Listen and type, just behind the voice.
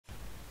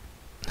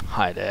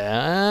Hi there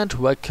and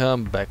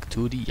welcome back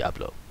to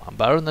Diablo. I'm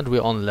Baron and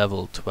we're on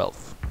level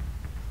 12.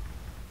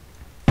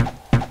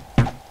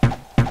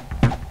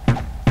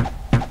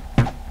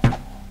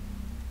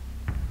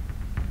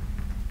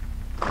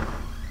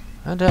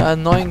 And there are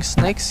annoying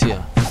snakes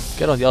here.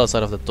 Get on the other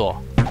side of the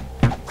door.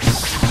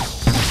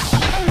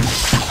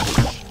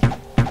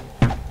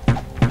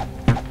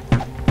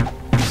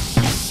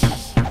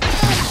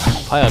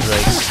 Fire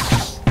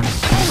drakes.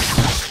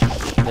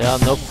 They are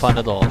no fun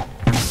at all.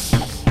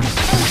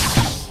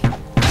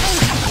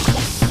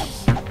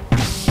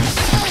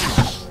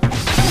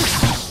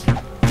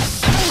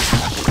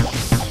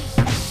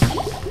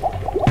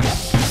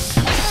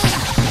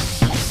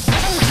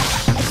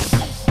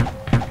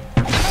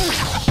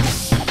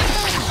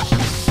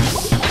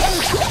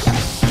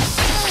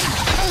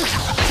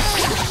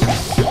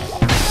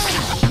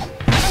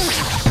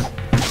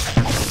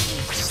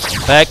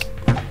 Back.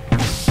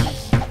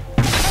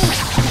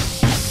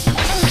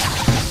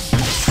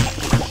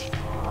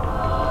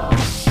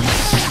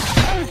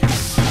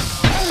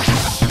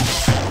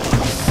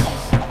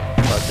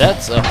 But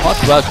that's a hot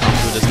welcome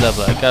to this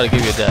level, I gotta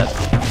give you that.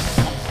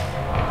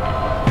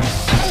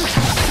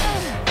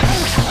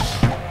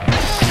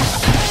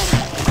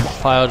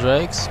 Fire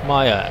drakes,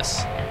 my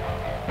ass.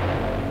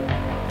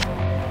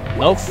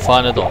 No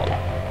fun at all.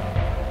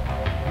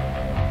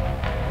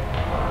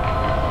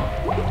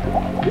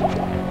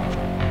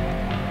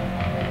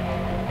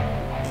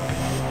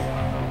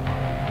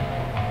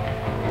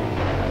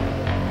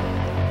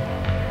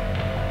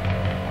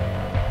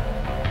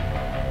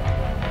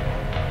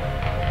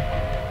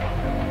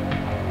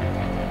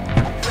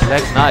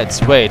 Black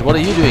Knights, wait, what are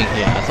you doing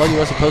here? I thought you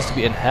were supposed to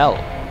be in hell.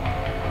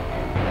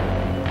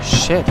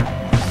 Shit.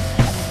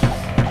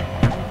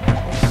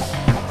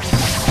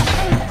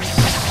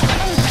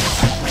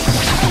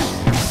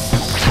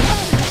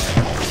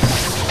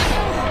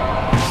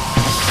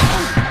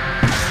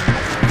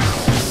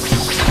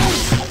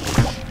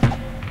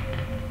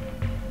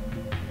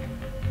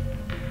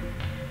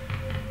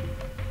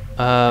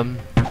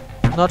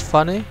 Not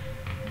funny.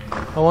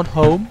 I want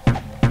home.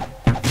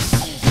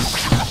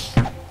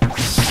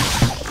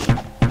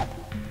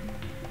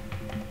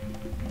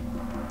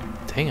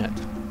 Dang it.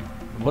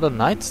 What are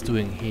knights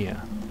doing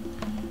here?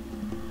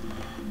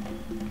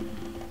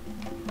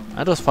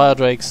 And those fire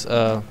drakes,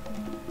 not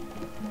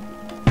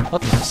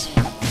nice.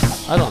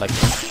 I don't like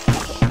them.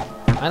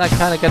 And I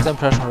kinda get the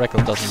impression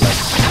Reckle doesn't like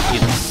them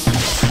either.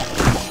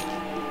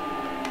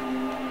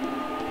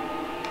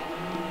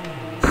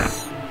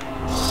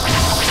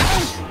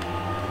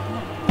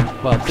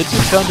 Well, did you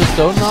turn to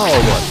stone now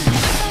or what?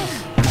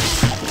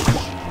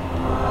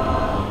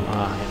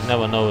 Ah, you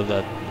never know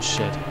that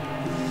shit.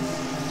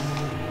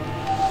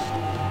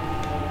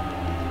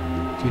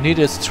 You need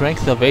a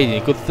strength of 80.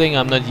 Good thing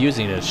I'm not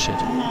using that shit.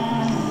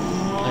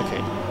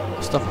 Okay,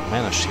 stuff of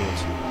mana shield.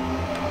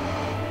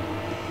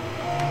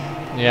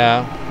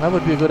 Yeah, that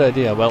would be a good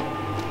idea. Well,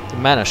 the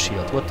mana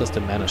shield. What does the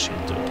mana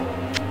shield do?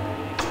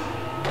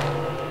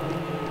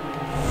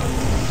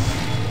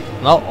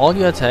 Now all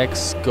your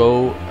attacks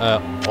go,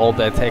 all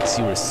the attacks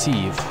you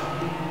receive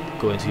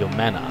go into your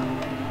mana.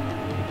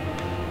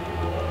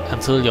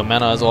 Until your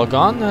mana is all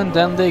gone, and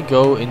then they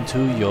go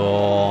into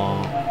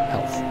your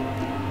health.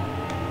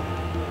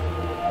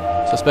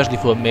 So especially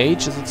for a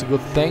mage, it's a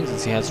good thing,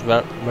 since he has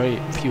very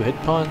few hit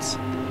points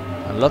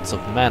and lots of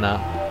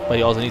mana, but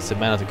he also needs the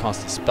mana to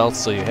cast his spells,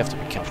 so you have to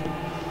be careful.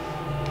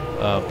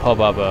 Pop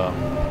up a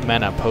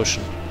mana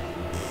potion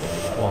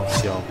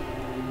once your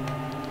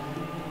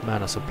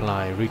mana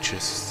supply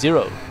reaches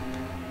 0.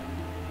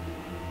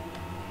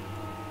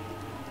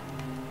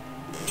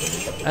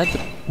 And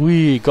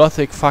wee,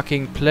 gothic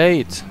fucking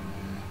plate.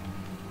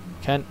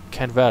 Can't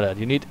wear that.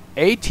 You need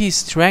 80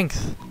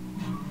 strength.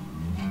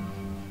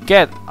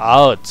 Get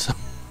out!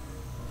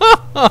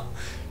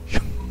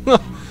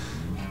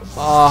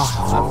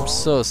 Oh, I'm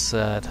so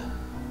sad.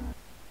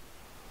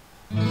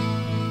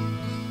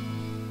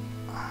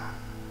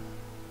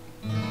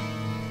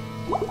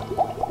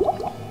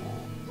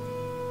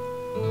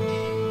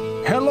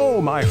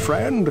 Hello, my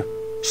friend.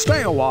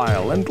 Stay a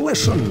while and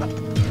listen.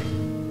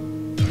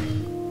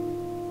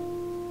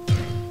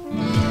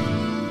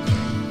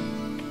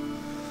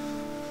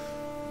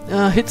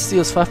 Hit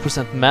steals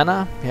 5%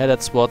 mana. Yeah,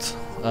 that's what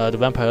the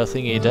vampire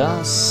thingy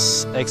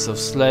does. Axe of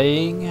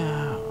Slaying.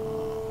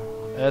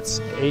 That's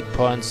 8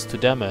 points to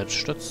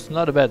damage. That's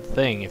not a bad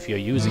thing if you're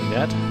using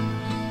that.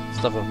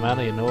 Stuff of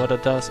Mana, you know what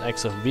it does.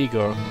 Axe of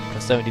Vigor,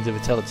 plus 70 to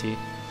Vitality.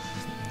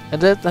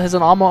 And that has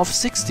an armor of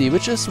 60,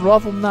 which is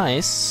rather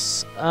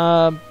nice.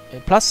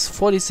 Plus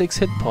 46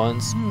 hit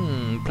points.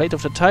 Plate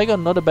of the Tiger,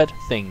 not a bad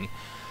thing.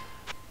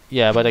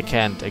 Yeah, but I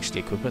can't actually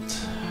equip it.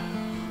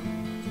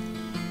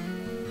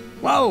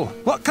 Well,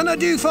 what can I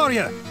do for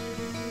you?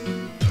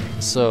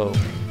 So,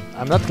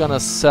 I'm not gonna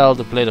sell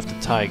the Blade of the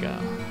Tiger.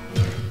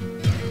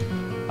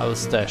 I will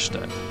stash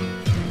that.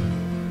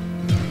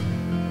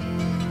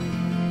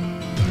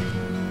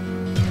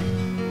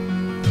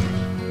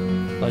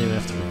 Don't even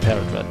have to repair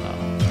it right now.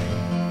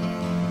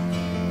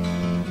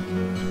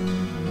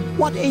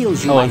 What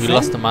ails you, Oh, my and we friend?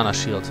 lost the mana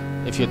shield.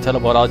 If you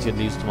teleport out, you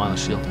lose the mana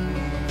shield.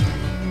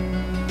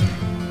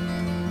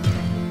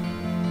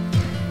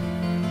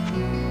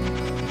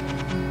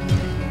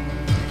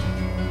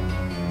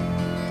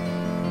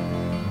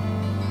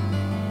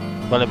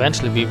 Well,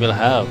 eventually we will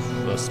have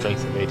a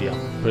strength in media.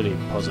 Pretty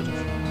positive.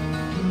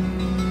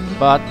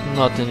 But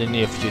not in the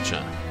near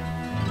future.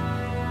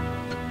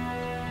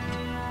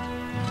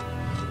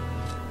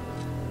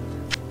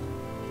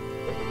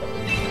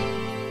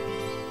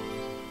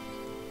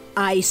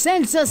 I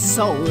sense a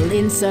soul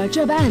in search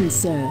of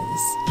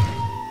answers.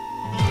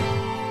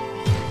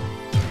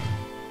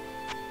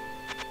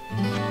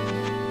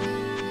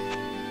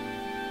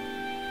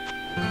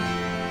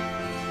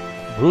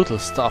 Brutal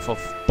Staff of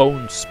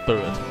Bone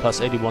Spirit,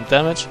 plus 81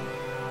 damage,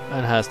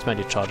 and has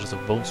 20 charges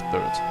of Bone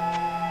Spirit.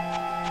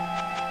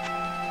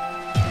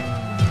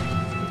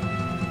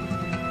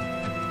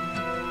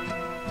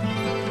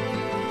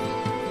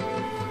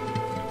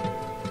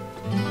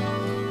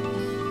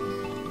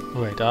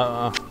 Wait,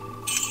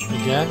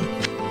 again?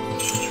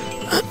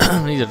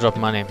 Need to drop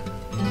money.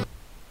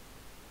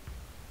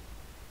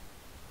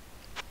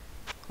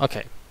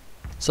 Okay,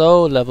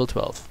 so level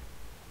 12.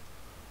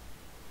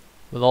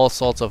 With all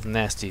sorts of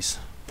nasties.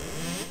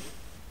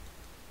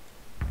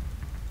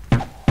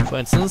 For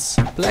instance,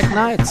 Black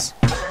Knights.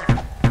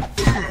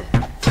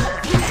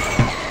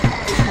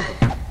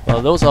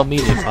 Well, those are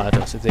melee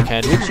fighters. If they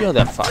can't reach you,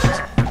 they're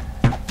fucked.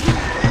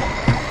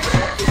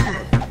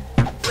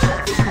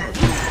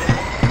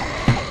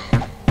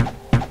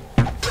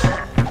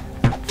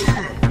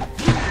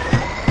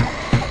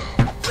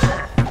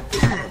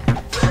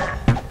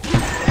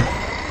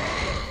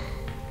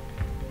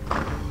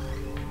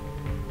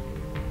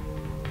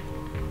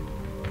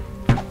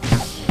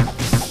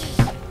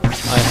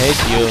 I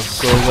hate you.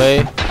 Go away.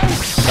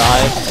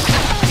 Die.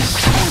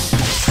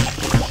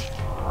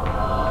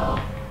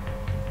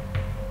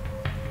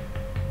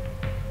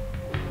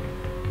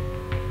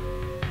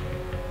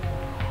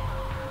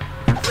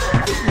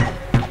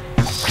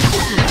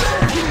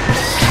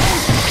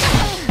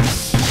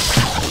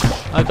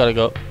 I gotta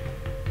go.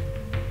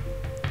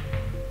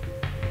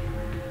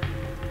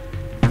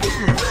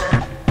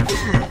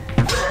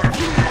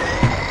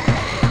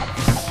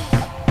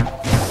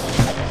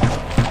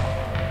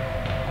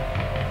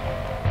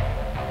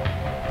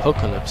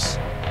 Apocalypse.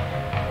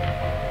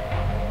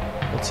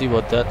 Let's see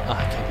what that...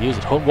 I can't use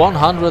it.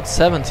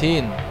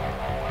 117!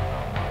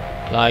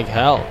 Like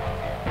hell.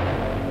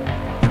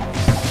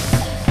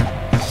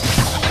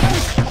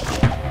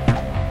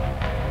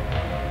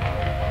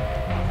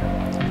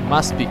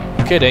 Must be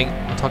kidding.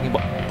 I'm talking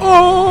about...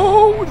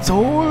 Oh! It's a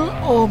whole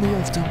army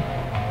of them.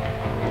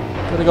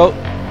 Gotta go.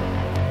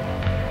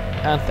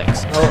 And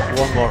thanks. Oh,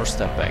 one more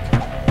step back.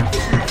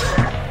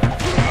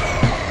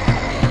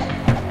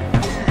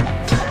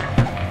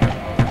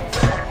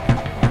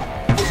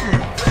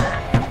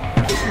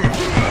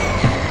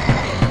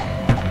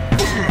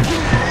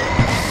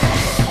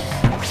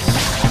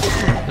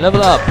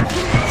 Level up!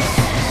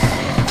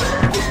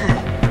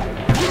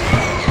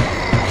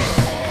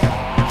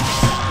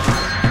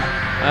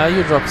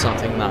 You dropped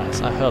something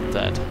nice, I heard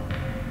that.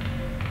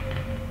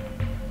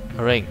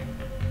 A ring.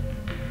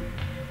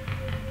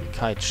 A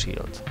kite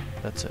shield,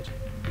 that's it.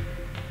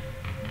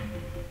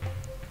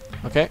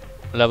 Okay,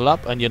 level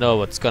up, and you know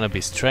what's gonna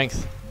be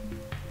strength.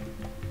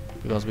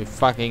 Because we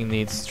fucking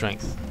need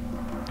strength.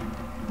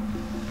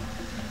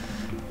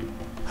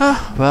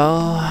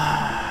 Well...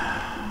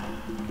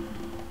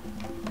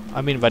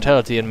 I mean,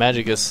 vitality and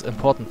magic is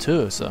important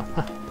too, so...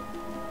 I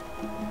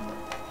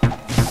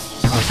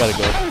gotta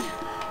go.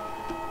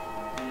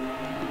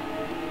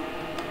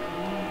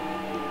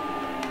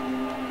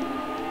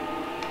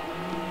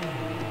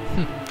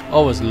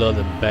 Always lure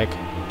them back.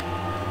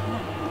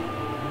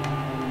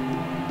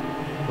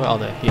 Where are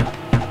they? Here.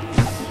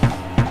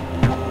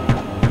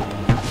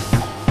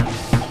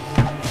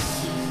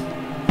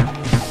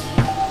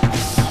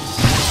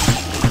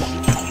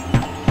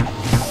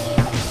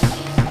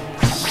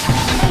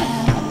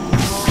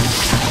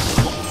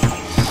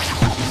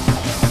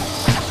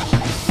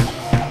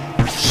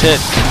 Shit,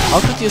 how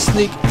could you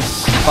sneak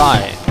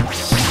by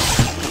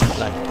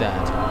like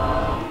that?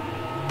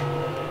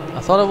 I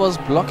thought I was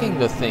blocking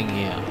the thing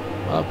here.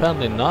 Well,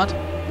 apparently not.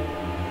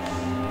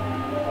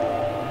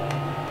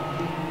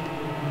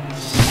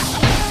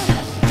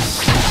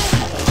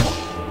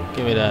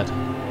 Give me that.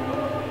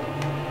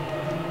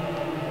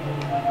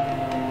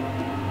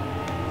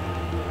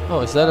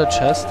 Oh, is that a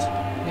chest?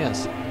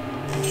 Yes.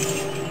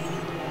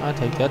 I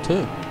take that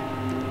too.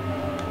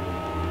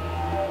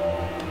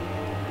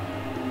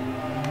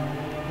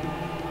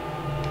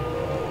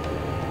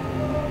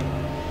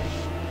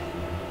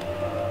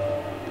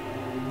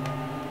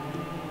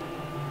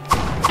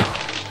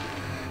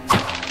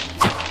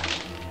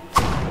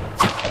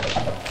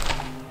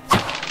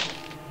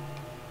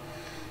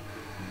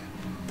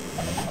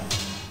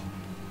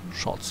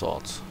 Short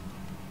swords.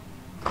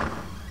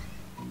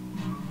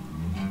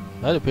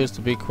 That appears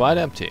to be quite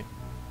empty.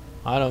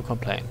 I don't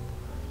complain.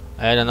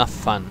 I had enough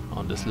fun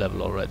on this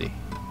level already.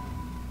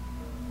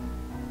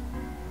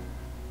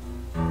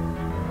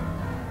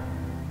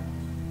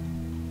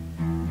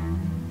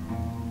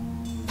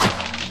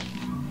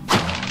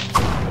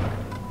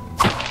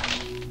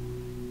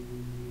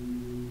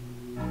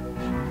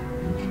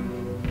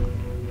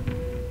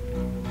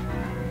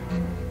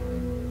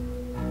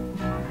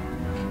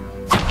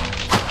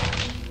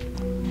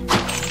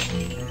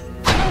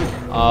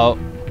 Oh.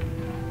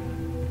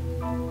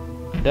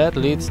 That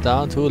leads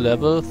down to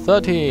level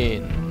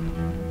 13.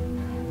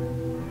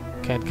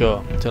 Can't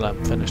go until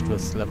I'm finished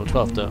with level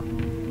 12 though.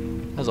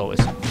 As always.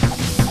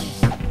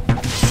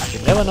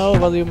 You never know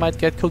whether you might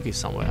get cookies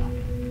somewhere.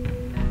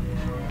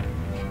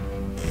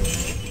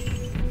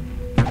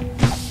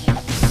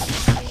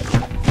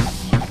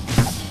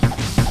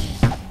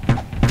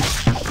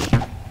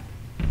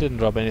 Didn't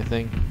drop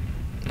anything.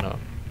 No.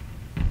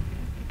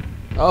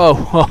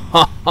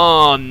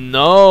 Oh,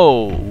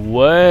 no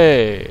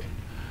way!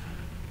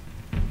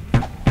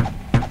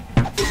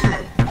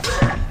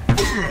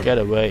 Get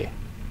away.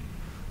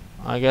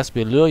 I guess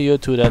we lure you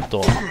to that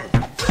door.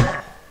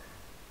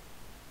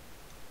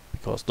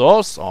 Because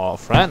doors are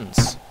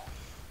friends.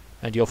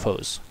 And your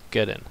foes.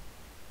 Get in.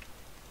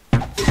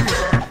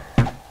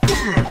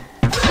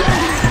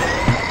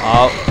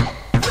 Oh.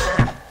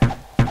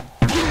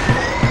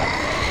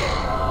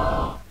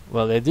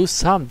 Well, they do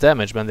some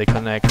damage when they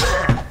connect.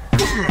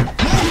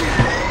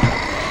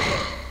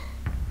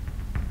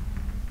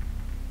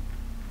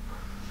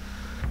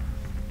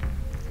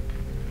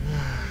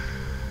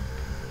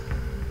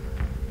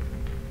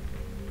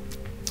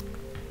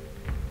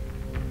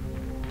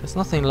 There's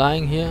nothing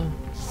lying here.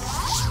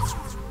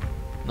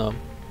 No.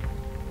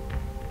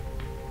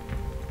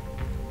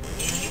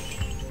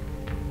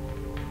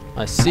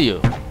 I see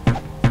you.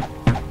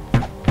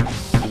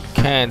 You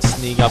can't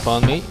sneak up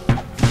on me.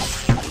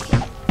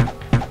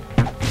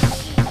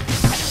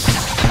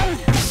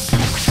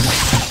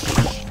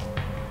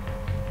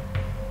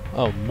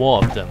 Oh,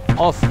 more of them.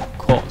 Of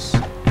course.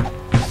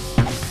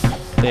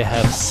 They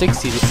have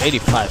 60 to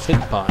 85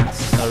 hit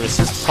points. They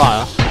resist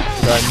fire.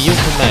 They are immune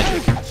to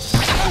magic.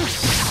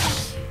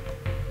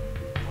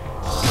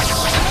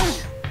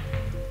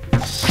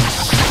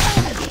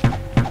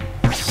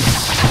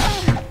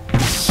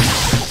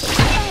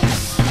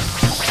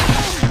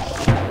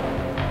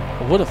 I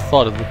would have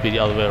thought it would be the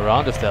other way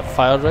around. If they're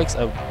fire drakes,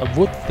 I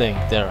would think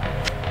they're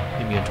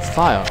immune to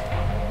fire.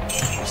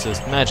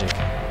 Resist magic.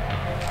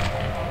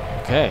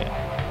 Okay,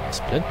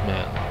 Splint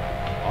Mail.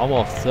 Armor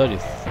of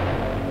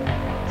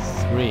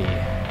 33.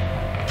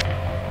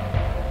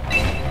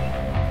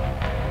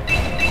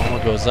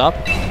 Armor goes up.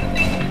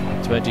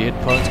 20 hit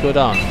points go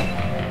down.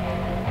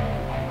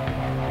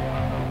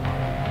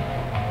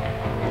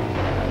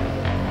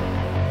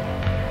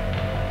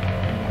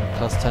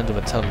 Plus 10 to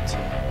vitality.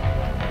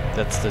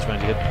 That's the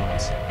 20 hit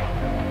points.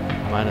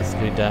 Minus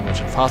 3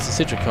 damage. And faster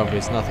siege recovery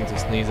is nothing to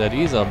sneeze at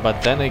either.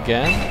 But then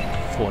again,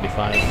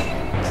 45,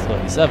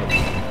 37.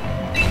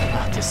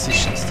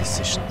 Decisions.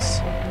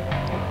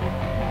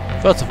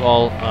 First of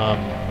all,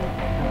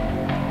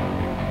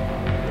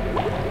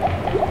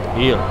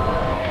 heal.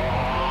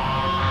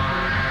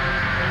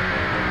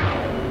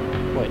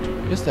 Wait,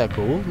 is there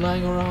gold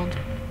lying around?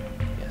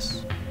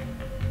 Yes.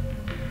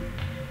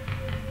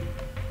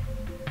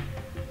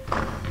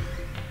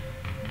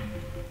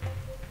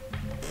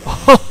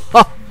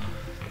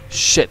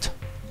 Shit.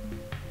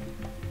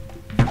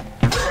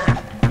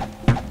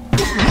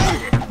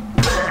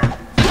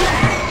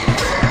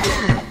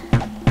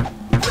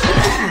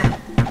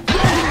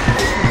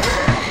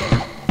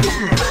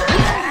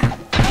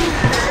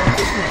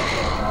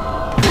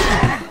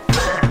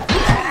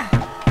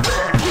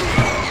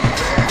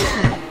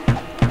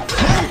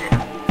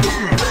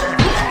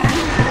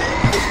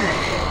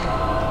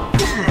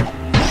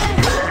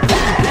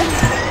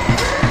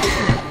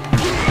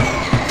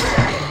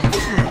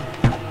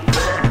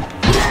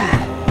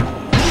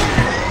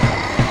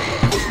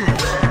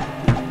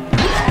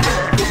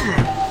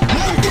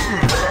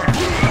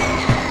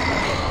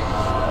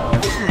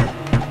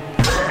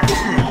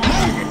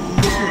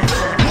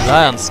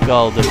 Lion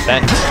Skull, the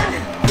bat.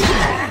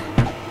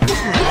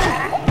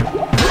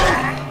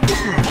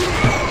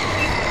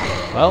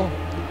 Well,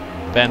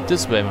 bend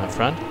this way, my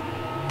friend.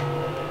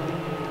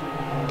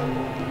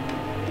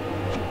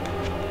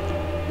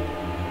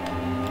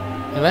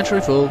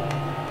 Inventory full.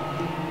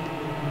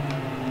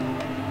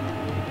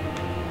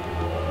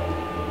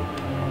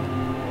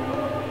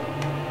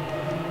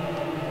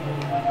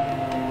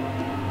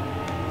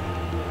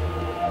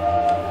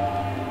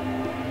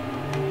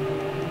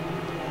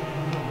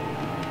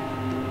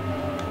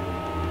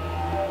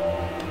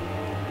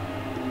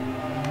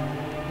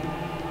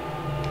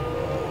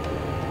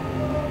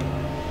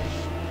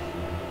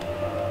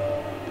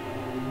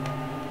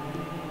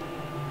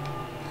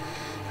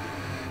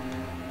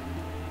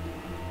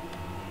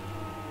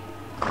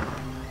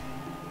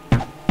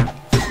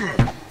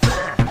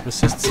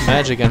 Resists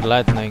magic and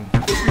lightning.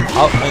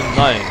 How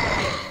annoying.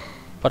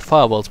 But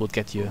fireballs would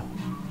get you.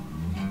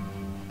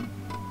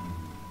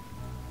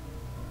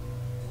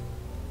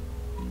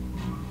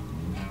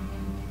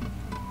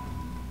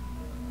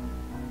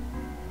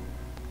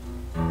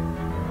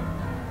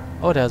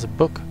 Oh, there's a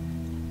book.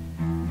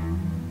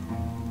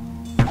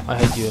 I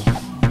hate you.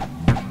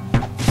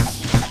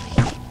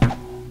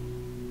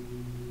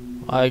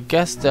 I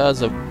guess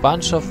there's a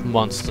bunch of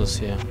monsters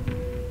here.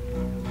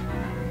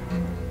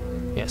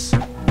 Yes.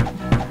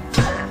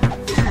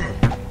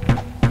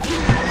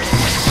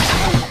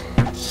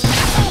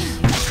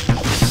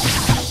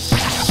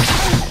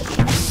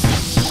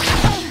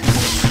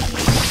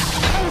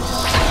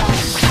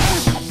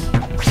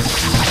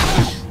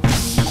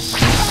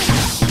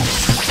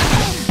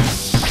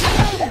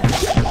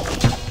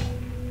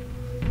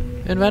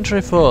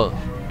 inventory full.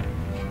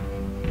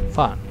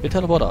 Fine, we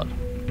teleport out.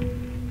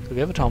 Do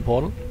we have a town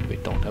portal? We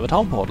don't have a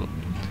town portal.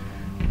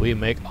 We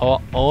make our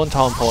own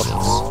town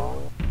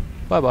portals.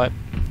 Bye bye.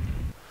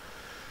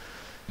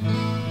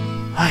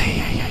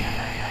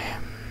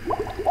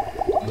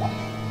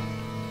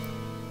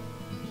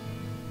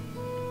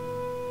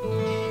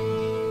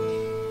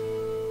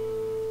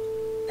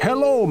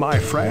 Hello, my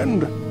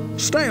friend.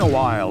 Stay a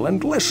while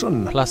and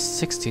listen. Plus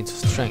 16 to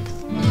strength.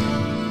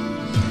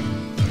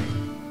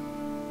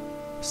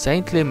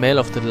 Saintly male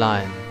of the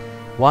line.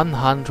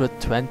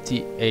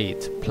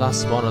 128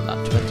 plus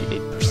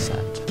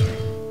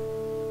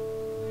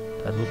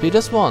 128%. That would be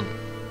this one.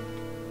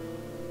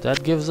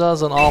 That gives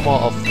us an armor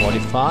of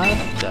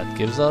 45. That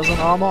gives us an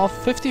armor of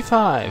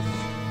 55.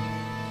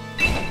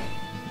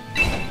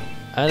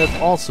 And it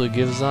also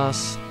gives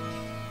us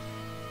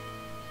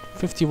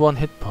 51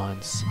 hit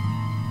points.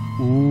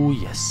 Ooh,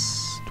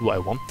 yes. Do I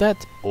want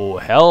that? Oh,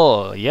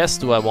 hell yes,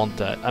 do I want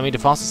that. I mean, the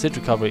fastest hit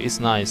recovery is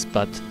nice,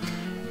 but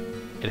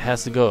it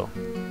has to go.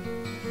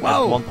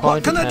 Whoa,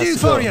 what can I do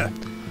for you?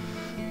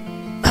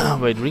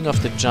 Wait, Ring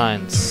of the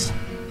Giants.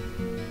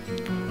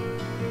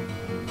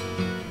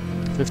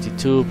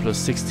 52 plus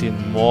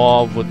 16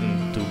 more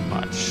wouldn't do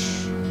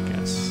much, I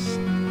guess.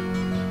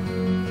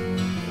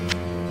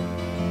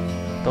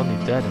 Don't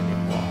need that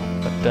anymore.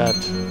 But that,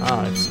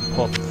 it's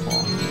important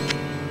for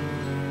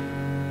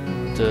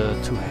the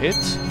to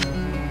hit.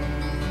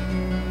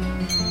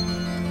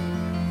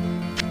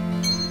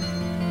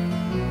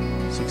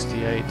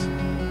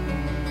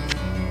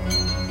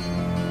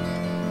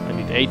 I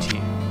need 80.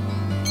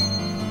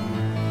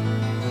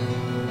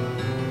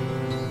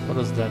 What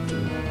does that do?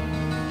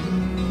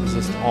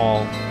 Resist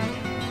all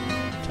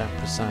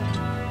 10%.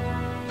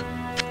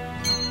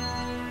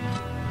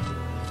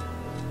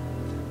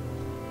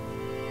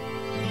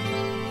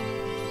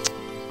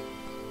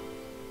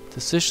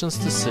 Decisions.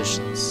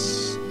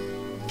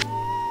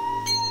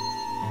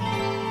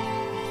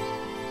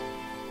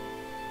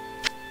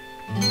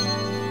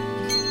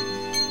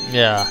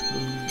 Yeah,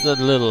 that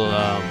little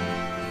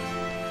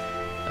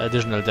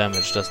additional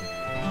damage isn't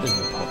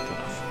important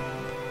enough.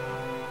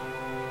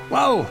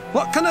 Whoa,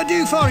 what can I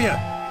do for you?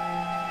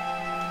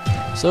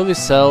 So we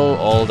sell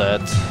all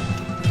that,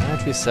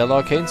 and we sell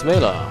Arcane's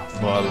Veiler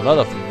for a lot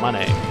of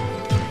money.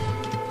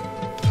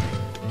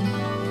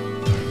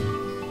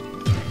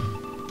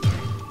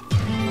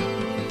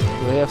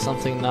 Do we have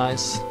something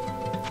nice?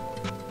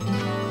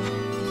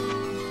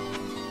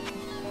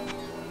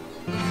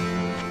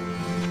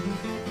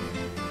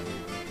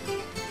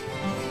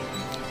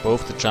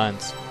 Both the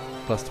giants,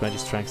 plus 20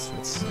 strength,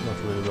 it's not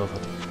really worth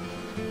it.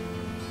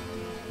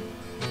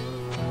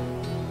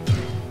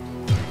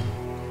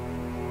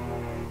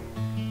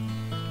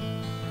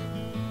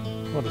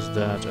 What is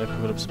that?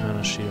 Apocalypse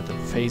Mana Shield and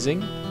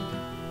phasing.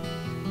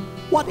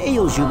 What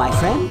ails you, my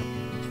friend?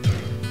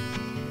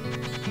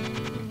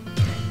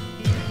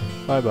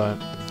 Bye bye.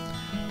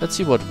 Let's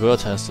see what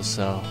Word has to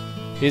sell.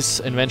 His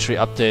inventory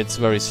updates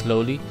very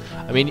slowly.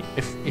 I mean,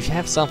 if you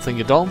have something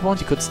you don't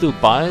want, you could still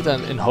buy it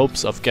and in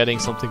hopes of getting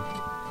something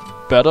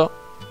better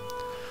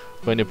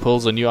when he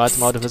pulls a new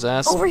item out of his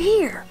ass. Over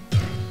here!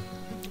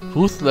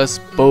 Ruthless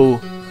Bow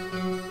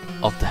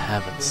of the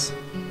Heavens.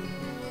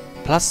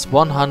 Plus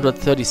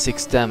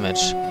 136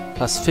 damage,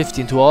 plus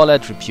 15 to all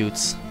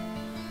attributes.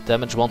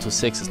 Damage 1 to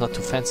 6 is not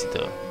too fancy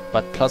though.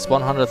 But plus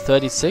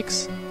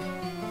 136?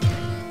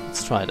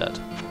 Let's try that.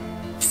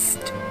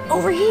 Psst!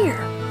 Over here!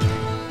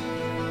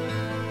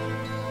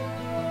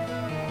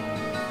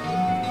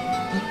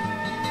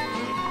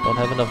 Don't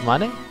have enough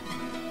money?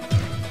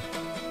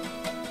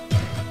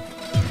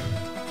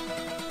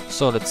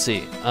 So let's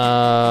see.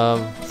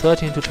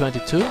 13 to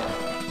 22,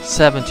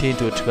 17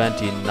 to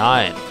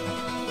 29.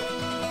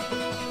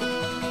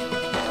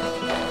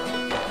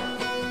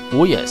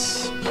 Oh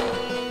yes.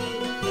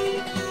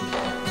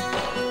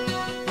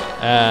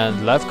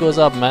 And life goes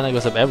up, mana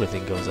goes up,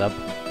 everything goes up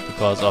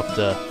because of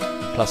the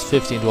plus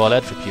 15 to all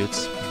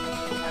attributes.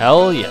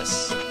 Hell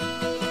yes.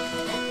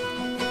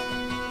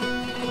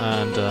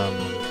 And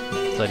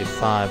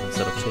 35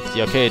 instead of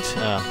 50. Okay, it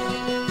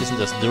isn't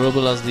as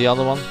durable as the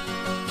other one,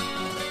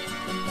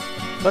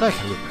 but I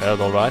can repair it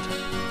alright.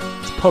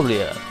 It's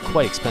probably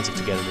quite expensive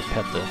to get it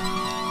repaired though.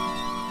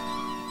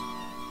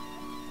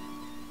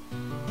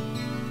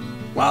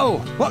 Whoa,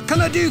 what can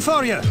I do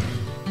for you?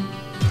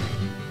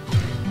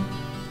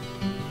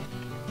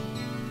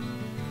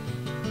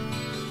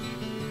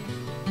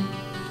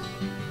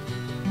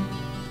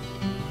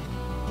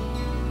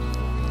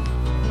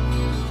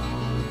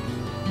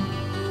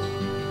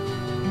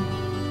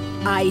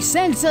 I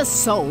sense a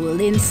soul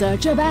in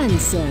search of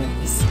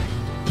answers.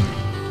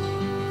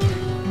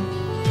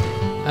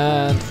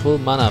 And full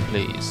mana,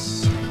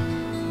 please.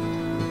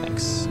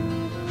 Thanks.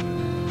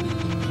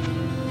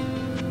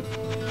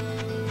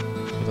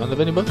 You don't have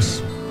any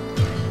books?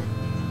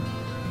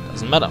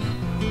 Doesn't matter.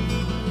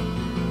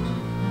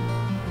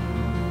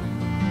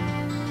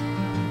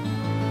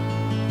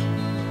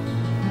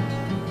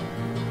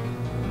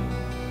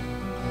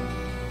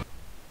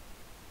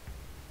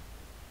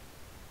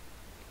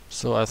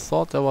 So I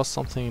thought there was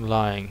something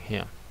lying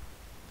here.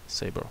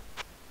 Saber.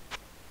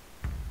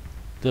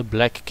 The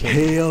Black King.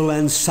 Hail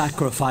and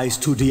sacrifice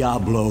to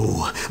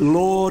Diablo,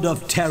 Lord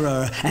of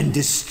terror and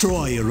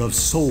destroyer of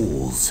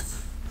souls.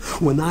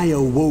 When I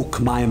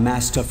awoke my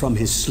master from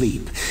his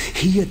sleep,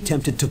 he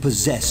attempted to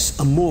possess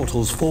a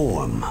mortal's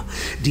form.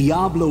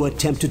 Diablo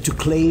attempted to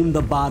claim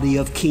the body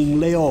of King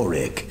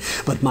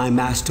Leoric, but my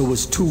master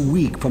was too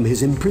weak from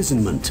his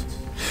imprisonment.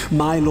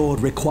 My lord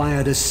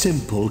required a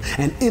simple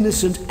and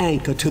innocent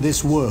anchor to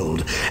this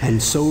world,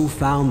 and so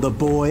found the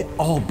boy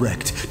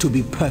Albrecht to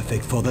be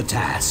perfect for the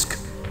task.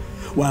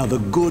 While the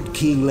good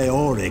King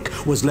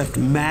Leoric was left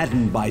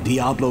maddened by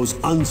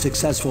Diablo's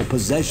unsuccessful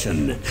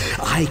possession,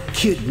 I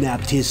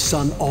kidnapped his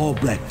son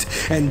Albrecht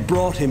and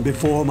brought him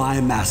before my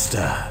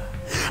master.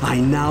 I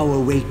now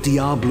await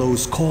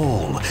Diablo's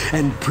call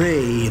and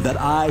pray that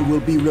I will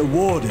be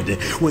rewarded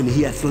when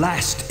he at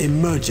last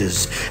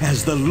emerges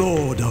as the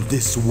lord of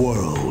this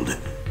world.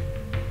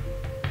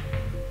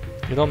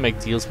 You don't make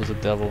deals with the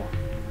devil.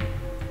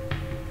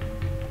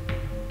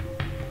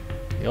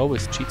 He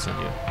always cheats on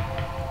you.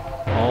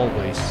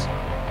 Always.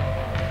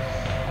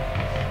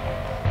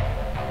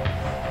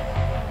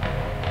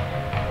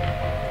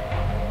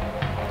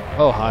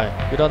 Oh,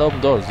 hi. You don't open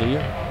doors, do you?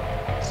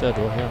 Is there a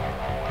door here?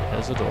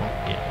 There's a door.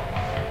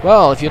 Yeah.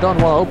 Well, if you don't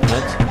want to open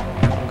it,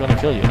 I'm gonna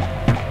kill you.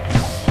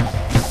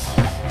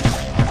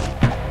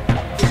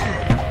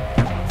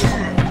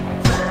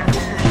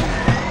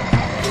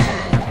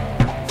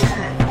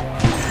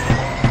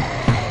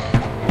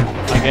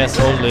 I guess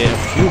only a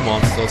few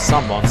monsters,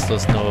 some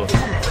monsters know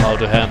how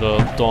to handle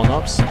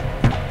doorknobs.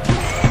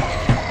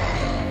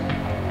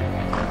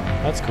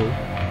 That's cool.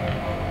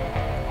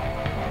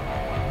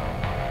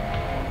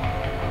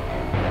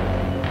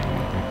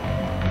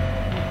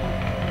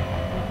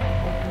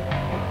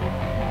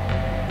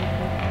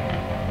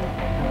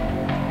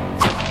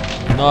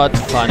 Not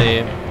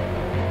funny.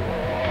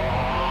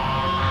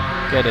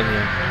 Get in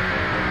here.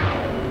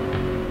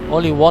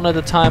 Only one at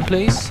a time,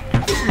 please.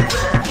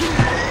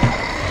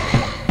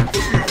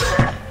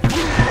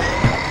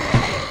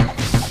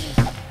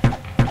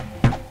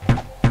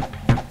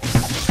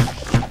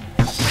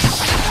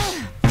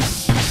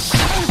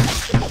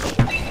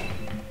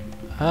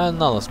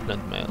 Another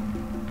splint mail.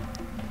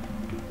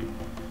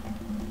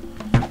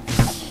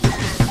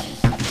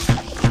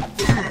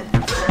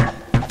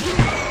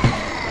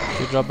 Did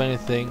you drop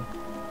anything?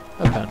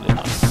 Apparently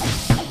not.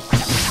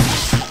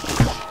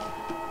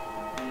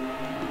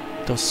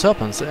 Those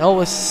serpents,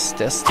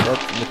 there's that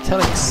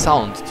metallic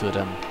sound to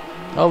them.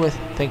 I always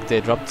think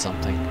they dropped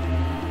something.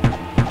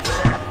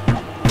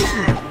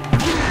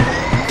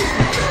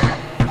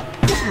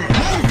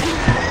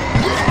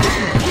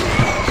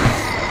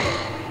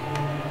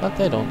 But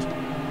they don't.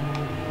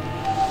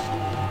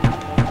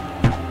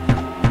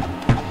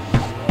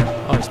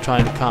 Oh, he's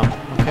trying to come.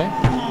 Okay.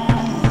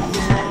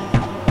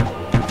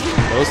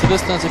 Close the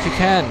distance if you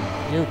can.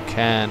 You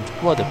can't.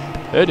 What a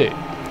pity.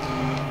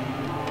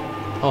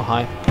 Oh,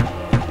 hi.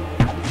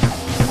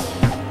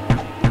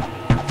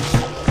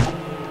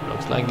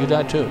 Looks like you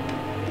died too.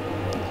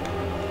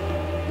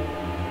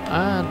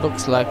 And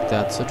looks like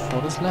that's it for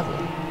this level.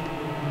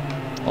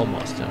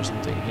 Almost. There's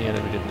something here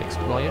that we didn't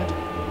explore yet.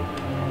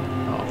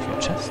 A few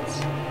chests.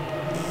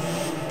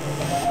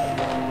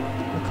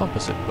 A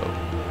composite bow.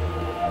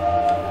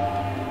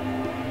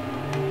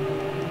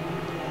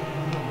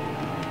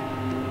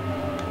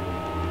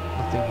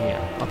 Nothing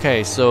here.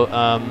 Okay, so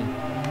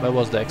where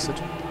was the exit?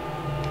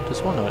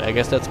 This one? No, I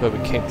guess that's where we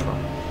came from.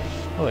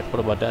 Oh wait, what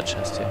about that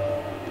chest here?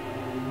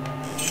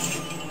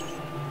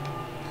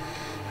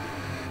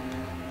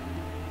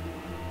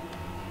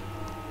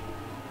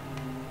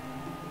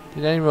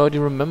 Did anybody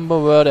remember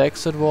where the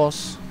exit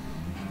was?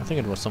 I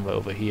think it was somewhere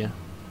over here.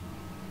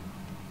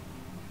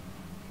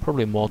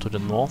 Probably more to the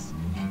north.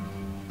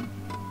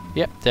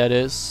 Yep, that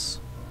is.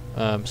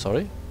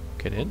 Sorry.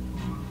 Get in.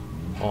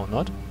 Or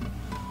not.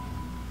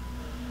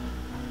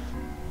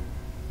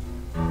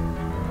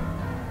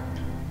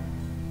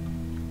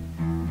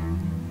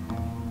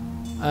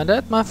 And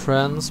that, my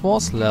friends,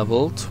 was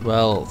level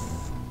 12.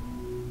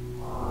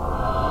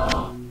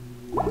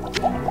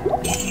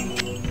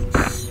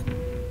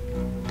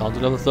 Down to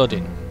level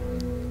 13.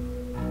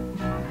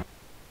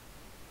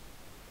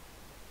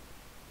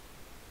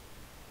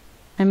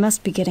 I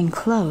must be getting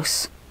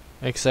close.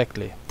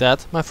 Exactly.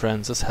 That, my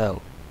friends, is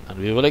hell. And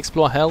we will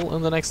explore hell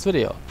in the next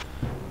video.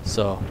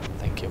 So,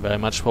 thank you very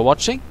much for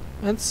watching,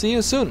 and see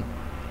you soon.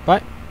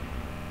 Bye.